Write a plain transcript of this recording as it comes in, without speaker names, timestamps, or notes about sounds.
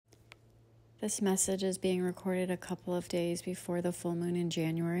This message is being recorded a couple of days before the full moon in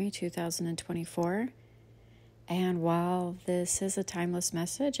January 2024. And while this is a timeless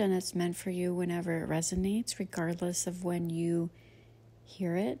message and it's meant for you whenever it resonates, regardless of when you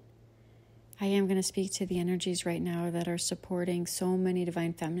hear it, I am going to speak to the energies right now that are supporting so many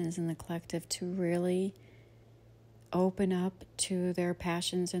divine feminines in the collective to really open up to their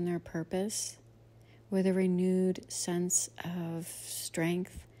passions and their purpose with a renewed sense of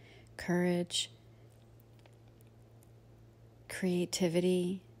strength, courage,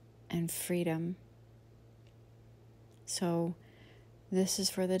 creativity, and freedom. So this is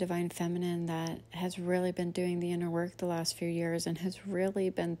for the divine feminine that has really been doing the inner work the last few years and has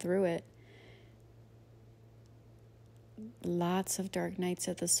really been through it. Lots of dark nights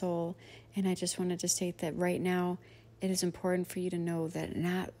of the soul. And I just wanted to state that right now, it is important for you to know that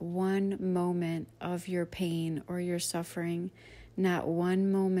not one moment of your pain or your suffering, not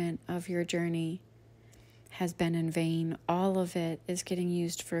one moment of your journey has been in vain. All of it is getting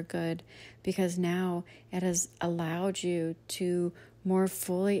used for good because now it has allowed you to more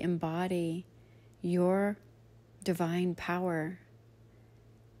fully embody your divine power.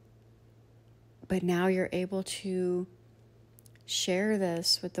 But now you're able to share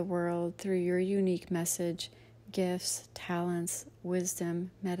this with the world through your unique message, gifts, talents,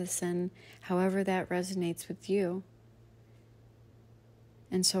 wisdom, medicine, however that resonates with you.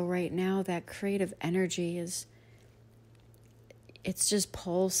 And so right now that creative energy it's just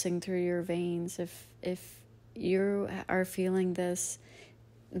pulsing through your veins. If you are feeling this,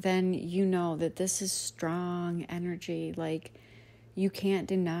 then you know that this is strong energy. Like, you can't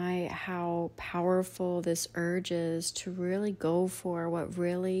deny how powerful this urge is to really go for what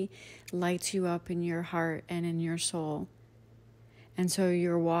really lights you up in your heart and in your soul. And so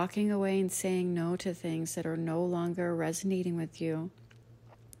you're walking away and saying no to things that are no longer resonating with you.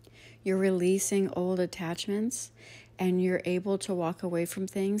 You're releasing old attachments, and you're able to walk away from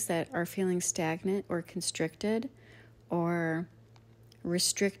things that are feeling stagnant or constricted or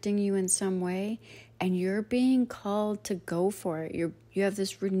restricting you in some way, and you're being called to go for it. You have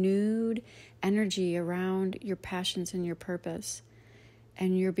this renewed energy around your passions and your purpose,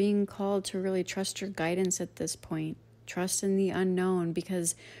 and you're being called to really trust your guidance at this point. Trust in the unknown,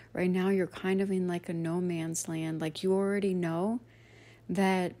 because right now you're kind of in like a no man's land. Like, you already know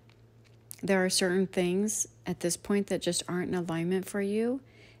that there are certain things at this point that just aren't in alignment for you,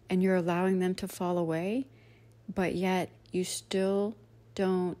 and you're allowing them to fall away, but yet you still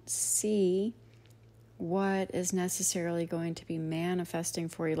don't see what is necessarily going to be manifesting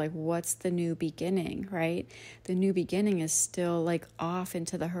for you. Like, what's the new beginning, right? The new beginning is still like off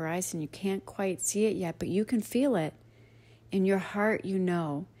into the horizon. You can't quite see it yet, but you can feel it. In your heart, you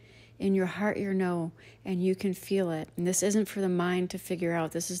know. In your heart, you know, and you can feel it. And this isn't for the mind to figure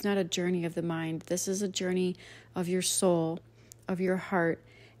out. This is not a journey of the mind. This is a journey of your soul, of your heart,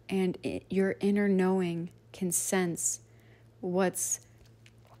 and your inner knowing can sense what's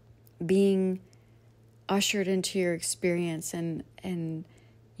being ushered into your experience, and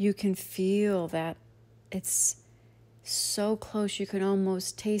you can feel that it's so close you can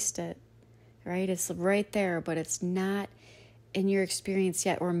almost taste it, right? It's right there, but it's not in your experience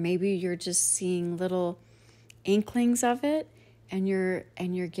yet, or maybe you're just seeing little inklings of it, and you're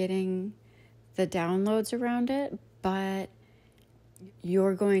getting the downloads around it, but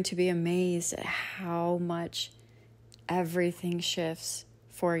you're going to be amazed at how much everything shifts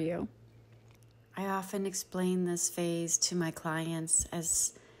for you. I often explain this phase to my clients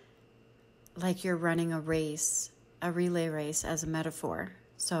as like you're running a race, a relay race, as a metaphor.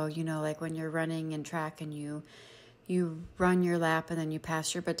 So, like when you're running in track and you run your lap and then you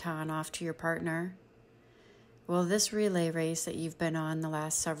pass your baton off to your partner. Well, this relay race that you've been on the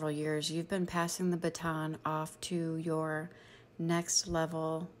last several years, you've been passing the baton off to your next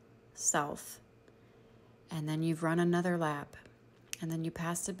level self. And then you've run another lap. And then you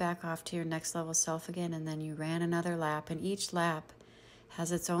passed it back off to your next level self again, and then you ran another lap. And each lap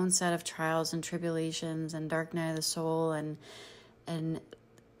has its own set of trials and tribulations and dark night of the soul and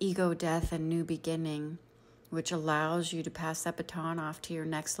ego death and new beginning, which allows you to pass that baton off to your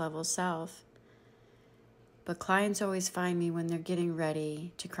next level self. But clients always find me when they're getting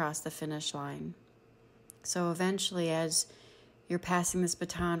ready to cross the finish line. So eventually, as you're passing this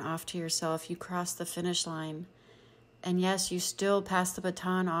baton off to yourself, you cross the finish line. And yes, you still pass the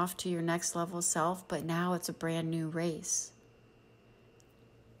baton off to your next level self, but now it's a brand new race.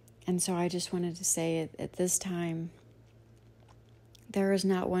 And so I just wanted to say at this time, there is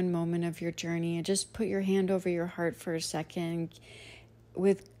not one moment of your journey. And just put your hand over your heart for a second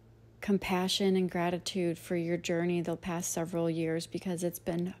with compassion and gratitude for your journey the past several years, because it's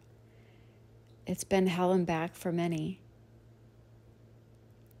been It's been hell and back for many.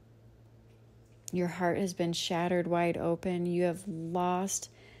 Your heart has been shattered wide open. You have lost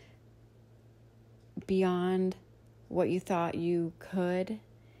beyond what you thought you could,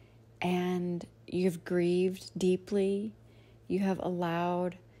 and you've grieved deeply. You have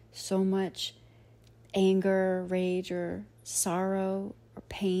allowed so much anger, rage, or sorrow or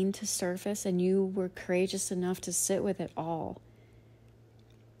pain to surface, and you were courageous enough to sit with it all.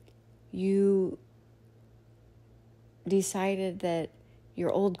 You decided that your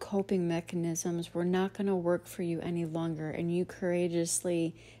old coping mechanisms were not going to work for you any longer, and you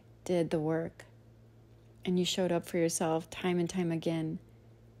courageously did the work. And you showed up for yourself time and time again.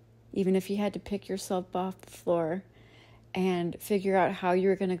 Even if you had to pick yourself off the floor and figure out how you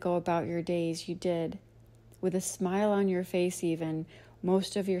were going to go about your days, you did. With a smile on your face even,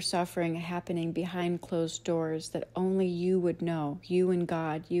 most of your suffering happening behind closed doors that only you would know, you and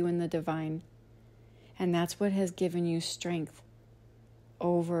God, you and the divine. And that's what has given you strength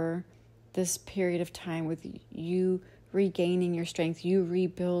over this period of time, with you regaining your strength, you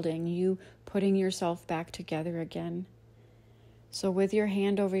rebuilding, you putting yourself back together again. So with your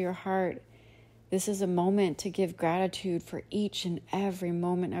hand over your heart, this is a moment to give gratitude for each and every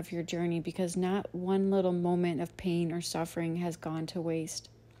moment of your journey, because not one little moment of pain or suffering has gone to waste.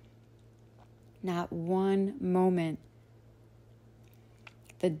 Not one moment.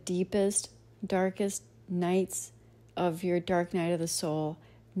 The deepest, darkest nights of your dark night of the soul,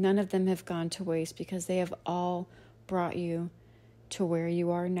 none of them have gone to waste, because they have all brought you to where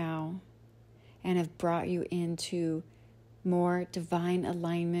you are now and have brought you into more divine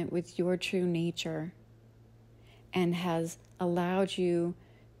alignment with your true nature, and has allowed you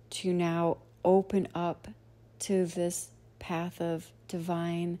to now open up to this path of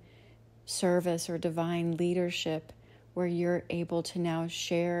divine service or divine leadership, where you're able to now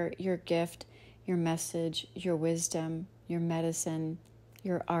share your gift, your message, your wisdom, your medicine,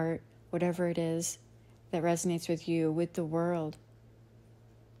 your art, whatever it is that resonates with you, with the world.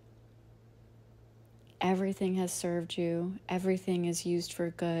 Everything has served you. Everything is used for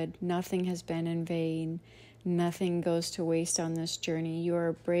good. Nothing has been in vain. Nothing goes to waste on this journey. You are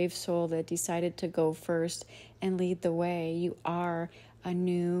a brave soul that decided to go first and lead the way. You are a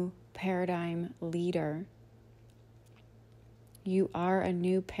new paradigm leader. You are a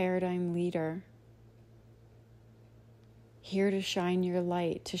new paradigm leader. Here to shine your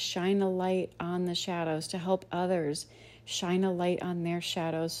light, to shine a light on the shadows, to help others shine a light on their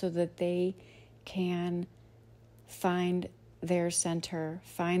shadows so that they can find their center,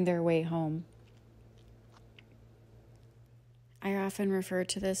 find their way home. I often refer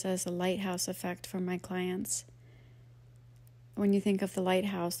to this as the lighthouse effect for my clients. When you think of the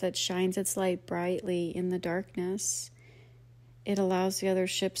lighthouse that shines its light brightly in the darkness, it allows the other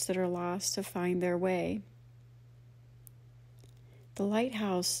ships that are lost to find their way. The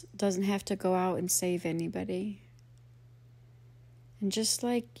lighthouse doesn't have to go out and save anybody. And just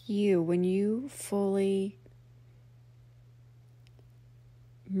like you, when you fully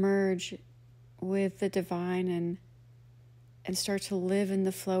merge with the divine and start to live in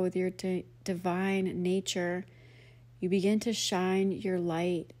the flow with your divine nature, you begin to shine your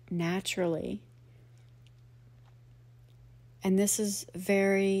light naturally. And this is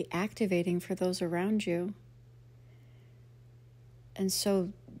very activating for those around you. And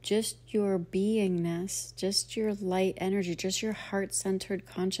so just your beingness, just your light energy, just your heart-centered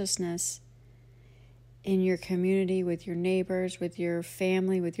consciousness in your community, with your neighbors, with your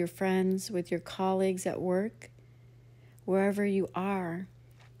family, with your friends, with your colleagues at work, wherever you are,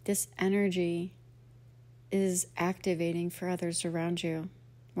 this energy is activating for others around you,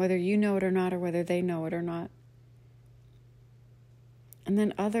 whether you know it or not, or whether they know it or not. And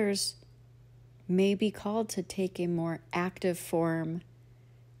then others may be called to take a more active form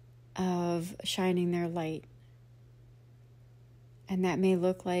of shining their light. And that may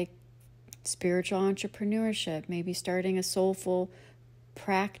look like spiritual entrepreneurship, maybe starting a soulful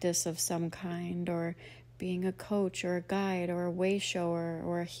practice of some kind, or being a coach or a guide or a way shower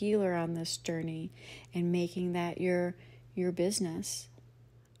or a healer on this journey, and making that your business.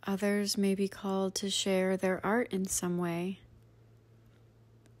 Others may be called to share their art in some way.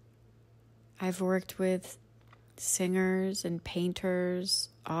 I've worked with singers and painters,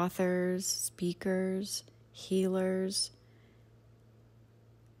 authors, speakers, healers.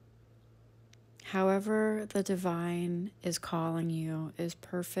 However the divine is calling you is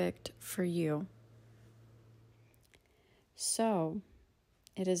perfect for you. So,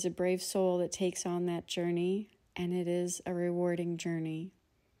 it is a brave soul that takes on that journey, and it is a rewarding journey.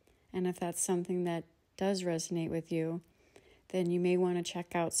 And if that's something that does resonate with you, then you may want to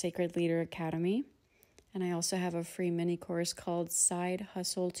check out Sacred Leader Academy. And I also have a free mini course called Side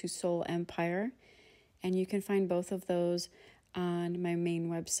Hustle to Soul Empire. And you can find both of those on my main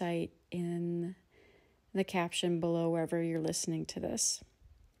website in the caption below wherever you're listening to this.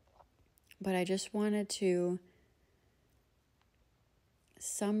 But I just wanted to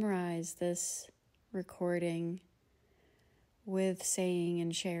summarize this recording with saying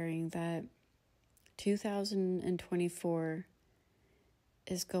and sharing that 2024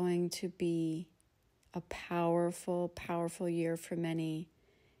 is going to be a powerful, powerful year for many.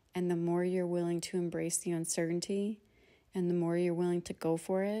 And the more you're willing to embrace the uncertainty, and the more you're willing to go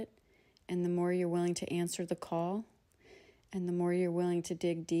for it, and the more you're willing to answer the call, and the more you're willing to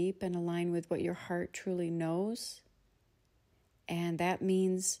dig deep and align with what your heart truly knows, and that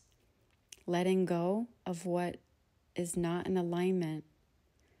means letting go of what is not in alignment.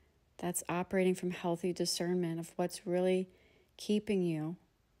 That's operating from healthy discernment of what's really keeping you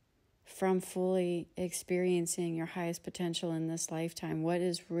from fully experiencing your highest potential in this lifetime. What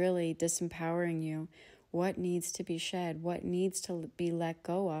is really disempowering you? What needs to be shed? What needs to be let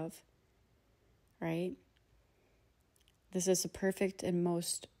go of? Right? This is a perfect and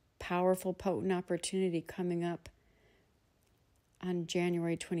most powerful, potent opportunity coming up on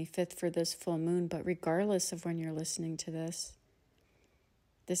January 25th for this full moon. But regardless of when you're listening to this,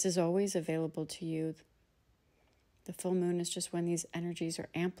 this is always available to you. The full moon is just when these energies are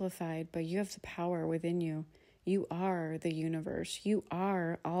amplified, but you have the power within you. You are the universe. You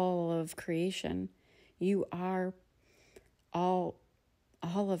are all of creation. You are all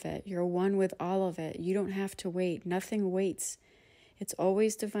of it. You're one with all of it. You don't have to wait. Nothing waits. It's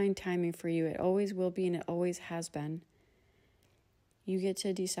always divine timing for you. It always will be, and it always has been. You get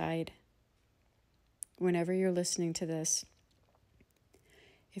to decide whenever you're listening to this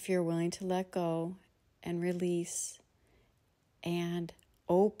if you're willing to let go and release and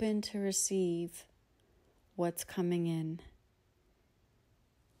open to receive what's coming in.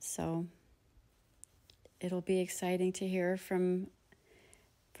 So it'll be exciting to hear from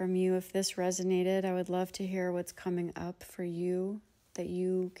you. If this resonated, I would love to hear what's coming up for you that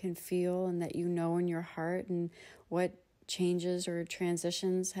you can feel and that you know in your heart, and what changes or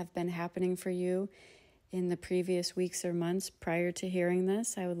transitions have been happening for you in the previous weeks or months prior to hearing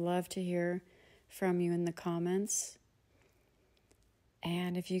this. I would love to hear from you in the comments.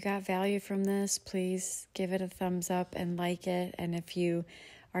 And if you got value from this, please give it a thumbs up and like it. And if you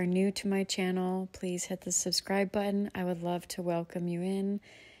are new to my channel, please hit the subscribe button. I would love to welcome you in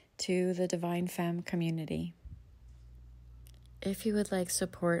to the Divine Femme community. If you would like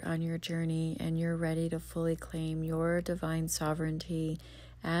support on your journey and you're ready to fully claim your divine sovereignty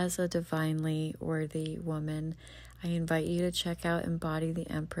as a divinely worthy woman, I invite you to check out Embody the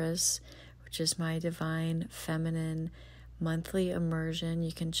Empress, which is my divine feminine monthly immersion.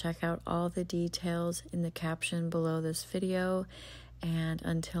 You can check out all the details in the caption below this video. And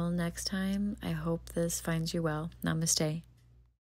until next time, I hope this finds you well. Namaste.